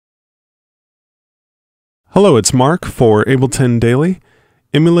Hello, it's Mark for Ableton Daily,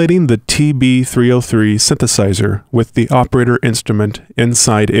 emulating the TB-303 synthesizer with the operator instrument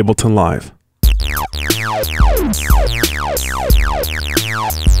inside Ableton Live.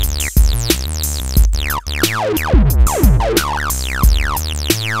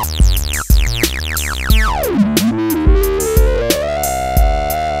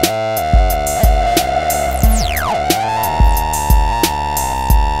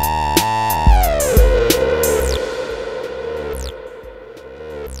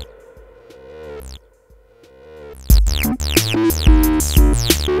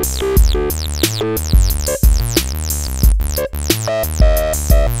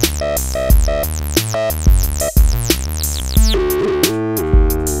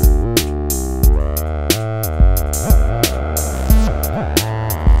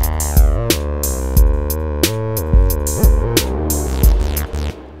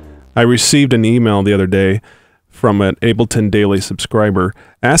 I received an email the other day from an Ableton Daily subscriber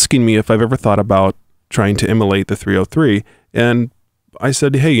asking me if I've ever thought about trying to emulate the 303, and I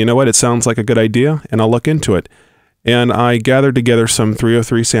said, hey, you know what, it sounds like a good idea, and I'll look into it. And I gathered together some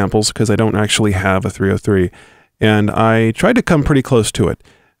 303 samples, because I don't actually have a 303, and I tried to come pretty close to it.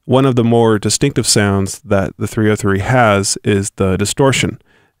 One of the more distinctive sounds that the 303 has is the distortion.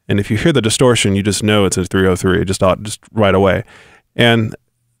 And if you hear the distortion, you just know it's a 303, just right away. And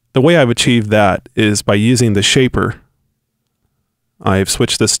the way I've achieved that is by using the shaper. I've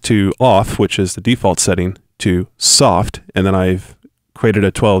switched this to off, which is the default setting, to soft, and then I've created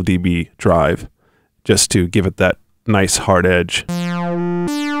a 12 dB drive just to give it that nice hard edge.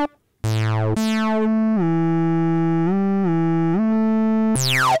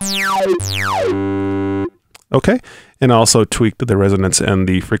 Okay, and also tweaked the resonance and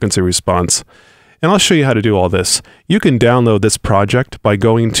the frequency response. And I'll show you how to do all this. You can download this project by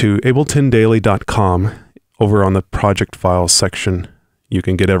going to abletondaily.com. Over on the project files section, you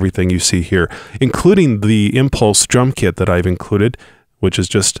can get everything you see here, including the Impulse drum kit that I've included, which is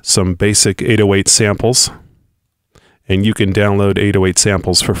just some basic 808 samples. And you can download 808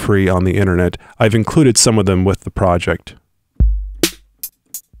 samples for free on the internet. I've included some of them with the project.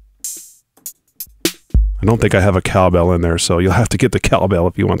 I don't think I have a cowbell in there, so you'll have to get the cowbell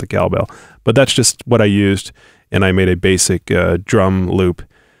if you want the cowbell. But that's just what I used, and I made a basic drum loop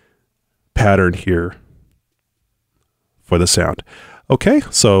pattern here for the sound. Okay,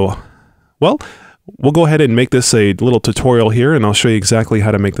 so, well, we'll go ahead and make this a little tutorial here, and I'll show you exactly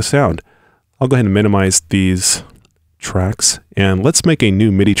how to make the sound. I'll go ahead and minimize these tracks, and let's make a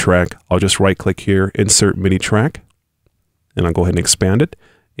new MIDI track. I'll just right-click here, Insert MIDI Track, and I'll go ahead and expand it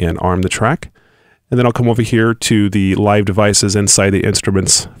and arm the track. And then I'll come over here to the live devices inside the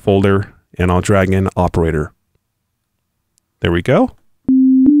instruments folder, and I'll drag in operator. There we go.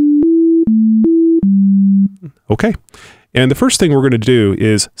 Okay. And the first thing we're going to do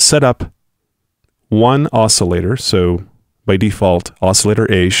is set up one oscillator. So by default, oscillator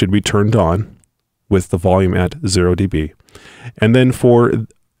A should be turned on with the volume at 0 dB. And then for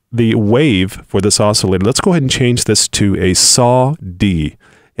the wave for this oscillator, let's go ahead and change this to a saw D.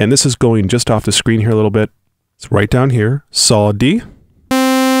 And this is going just off the screen here a little bit. It's right down here, saw D.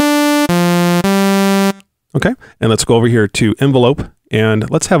 Okay, and let's go over here to envelope, and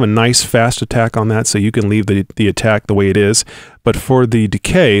let's have a nice fast attack on that so you can leave the attack the way it is. But for the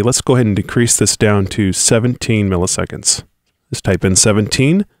decay, let's go ahead and decrease this down to 17 milliseconds. Just type in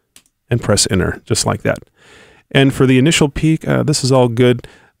 17 and press enter, just like that. And for the initial peak, this is all good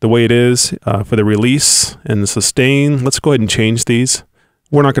the way it is. For the release and the sustain, let's go ahead and change these.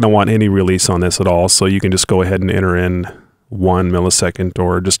 We're not going to want any release on this at all, so you can just go ahead and enter in 1 millisecond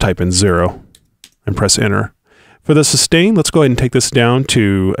or just type in 0 and press enter. For the sustain, let's go ahead and take this down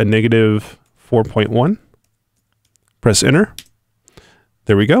to a negative 4.1. Press enter.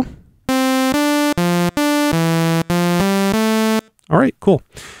 There we go. All right, cool.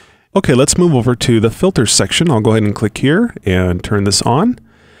 Okay, let's move over to the filter section. I'll go ahead and click here and turn this on.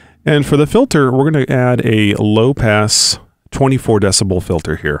 And for the filter, we're going to add a low pass 24 decibel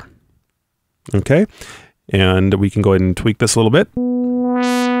filter here. Okay, and we can go ahead and tweak this a little bit.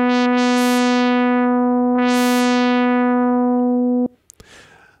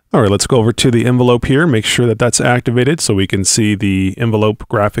 All right, let's go over to the envelope here, make sure that that's activated so we can see the envelope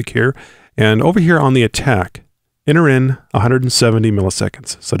graphic here. And over here on the attack, enter in 170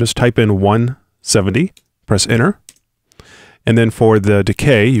 milliseconds. So just type in 170, press enter. And then for the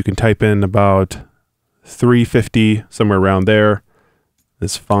decay, you can type in about 350, somewhere around there.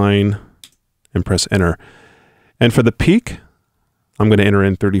 That's fine, and press enter. And for the peak, I'm going to enter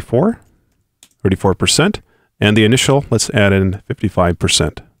in 34%, and the initial, let's add in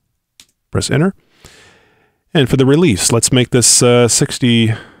 55%. Press enter. And for the release, let's make this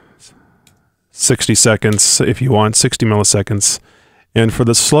 60 seconds if you want, 60 milliseconds. And for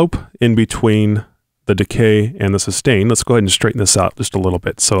the slope in between the decay and the sustain, let's go ahead and straighten this out just a little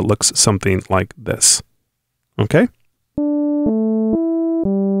bit so it looks something like this. Okay?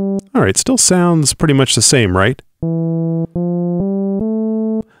 All right, still sounds pretty much the same, right?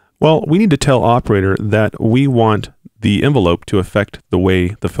 Well, we need to tell Operator that we want the envelope to affect the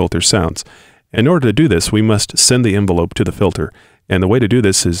way the filter sounds. In order to do this, we must send the envelope to the filter. And the way to do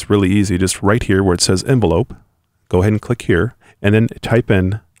this is really easy. Just right here where it says envelope, go ahead and click here, and then type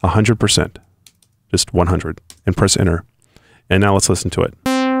in 100%, just 100, and press enter. And now let's listen to it.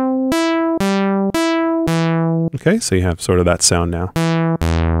 Okay, so you have sort of that sound now.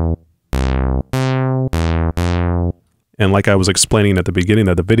 And like I was explaining at the beginning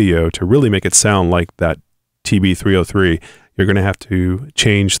of the video, to really make it sound like that TB-303, you're going to have to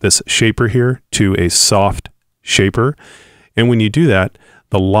change this shaper here to a soft shaper. And when you do that,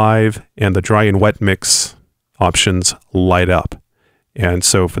 the live and the dry and wet mix options light up. And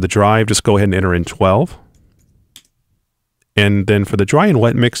so for the drive, just go ahead and enter in 12. And then for the dry and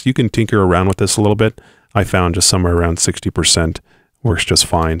wet mix, you can tinker around with this a little bit. I found just somewhere around 60% works just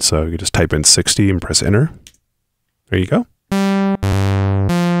fine. So you just type in 60 and press enter. There you go.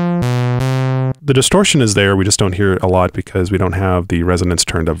 The distortion is there, we just don't hear it a lot because we don't have the resonance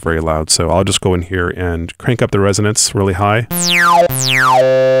turned up very loud. So I'll just go in here and crank up the resonance really high.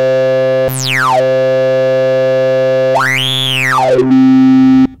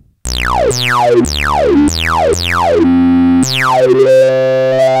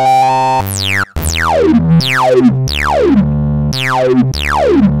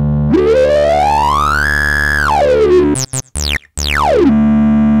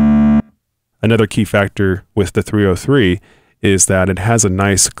 Another key factor with the 303 is that it has a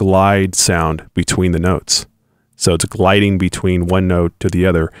nice glide sound between the notes. So it's gliding between one note to the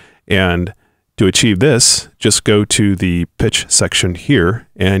other. And to achieve this, just go to the pitch section here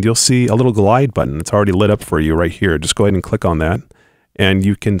and you'll see a little glide button. It's already lit up for you right here. Just go ahead and click on that and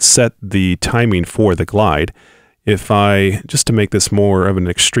you can set the timing for the glide. If I, just to make this more of an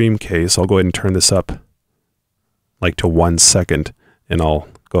extreme case, I'll go ahead and turn this up like to 1 second and I'll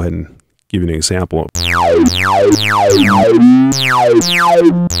go ahead and give you an example.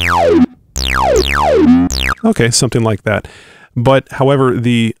 Okay, something like that. But however,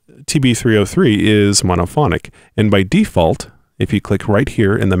 the TB-303 is monophonic, and by default, if you click right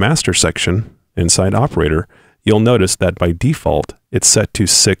here in the master section inside Operator, you'll notice that by default, it's set to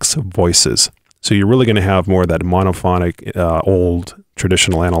 6 voices. So you're really going to have more of that monophonic, old,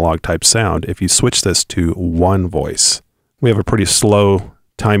 traditional analog type sound if you switch this to 1 voice. We have a pretty slow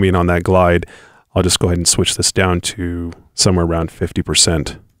timing on that glide. I'll just go ahead and switch this down to somewhere around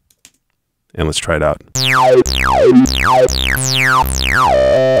 50%. And let's try it out.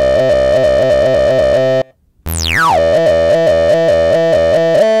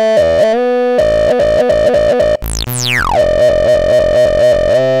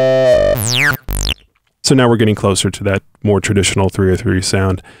 So now we're getting closer to that more traditional 303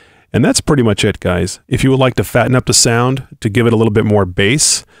 sound. And that's pretty much it, guys. If you would like to fatten up the sound to give it a little bit more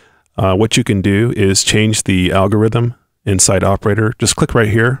bass, what you can do is change the algorithm inside Operator. Just click right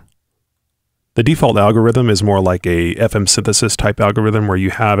here. The default algorithm is more like a FM synthesis type algorithm where you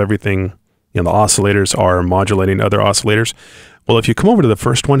have everything, you know, the oscillators are modulating other oscillators. Well, if you come over to the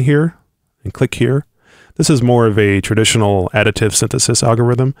first one here and click here, this is more of a traditional additive synthesis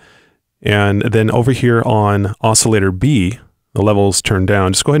algorithm. And then over here on oscillator B, the level's turned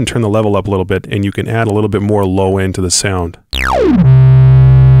down. Just go ahead and turn the level up a little bit and you can add a little bit more low end to the sound.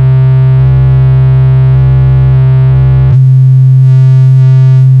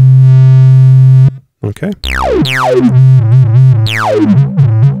 Okay.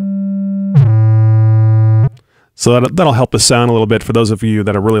 So that'll help the sound a little bit. For those of you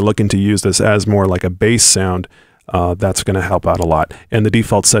that are really looking to use this as more like a bass sound, that's going to help out a lot. And the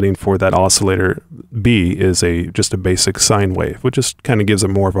default setting for that oscillator B is just a basic sine wave, which just kind of gives it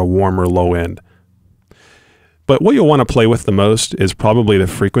more of a warmer low end. But what you'll want to play with the most is probably the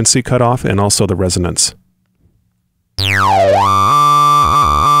frequency cutoff and also the resonance.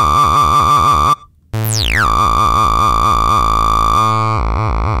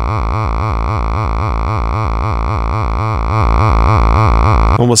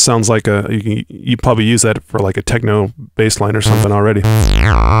 Almost sounds like you probably use that for like a techno bass line or something already.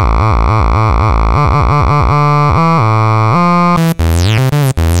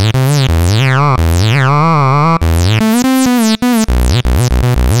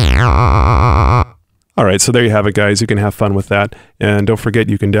 All right, so there you have it, guys. You can have fun with that. And don't forget,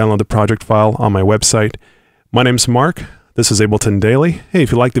 you can download the project file on my website. My name's Mark. This is Ableton Daily. Hey,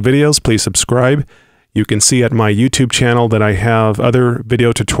 if you like the videos, please subscribe. You can see at my YouTube channel that I have other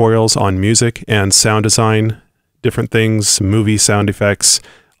video tutorials on music and sound design, different things, movie sound effects,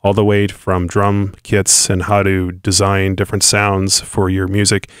 all the way from drum kits and how to design different sounds for your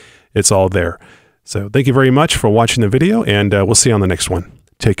music. It's all there. So thank you very much for watching the video, and we'll see you on the next one.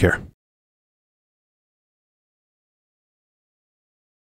 Take care.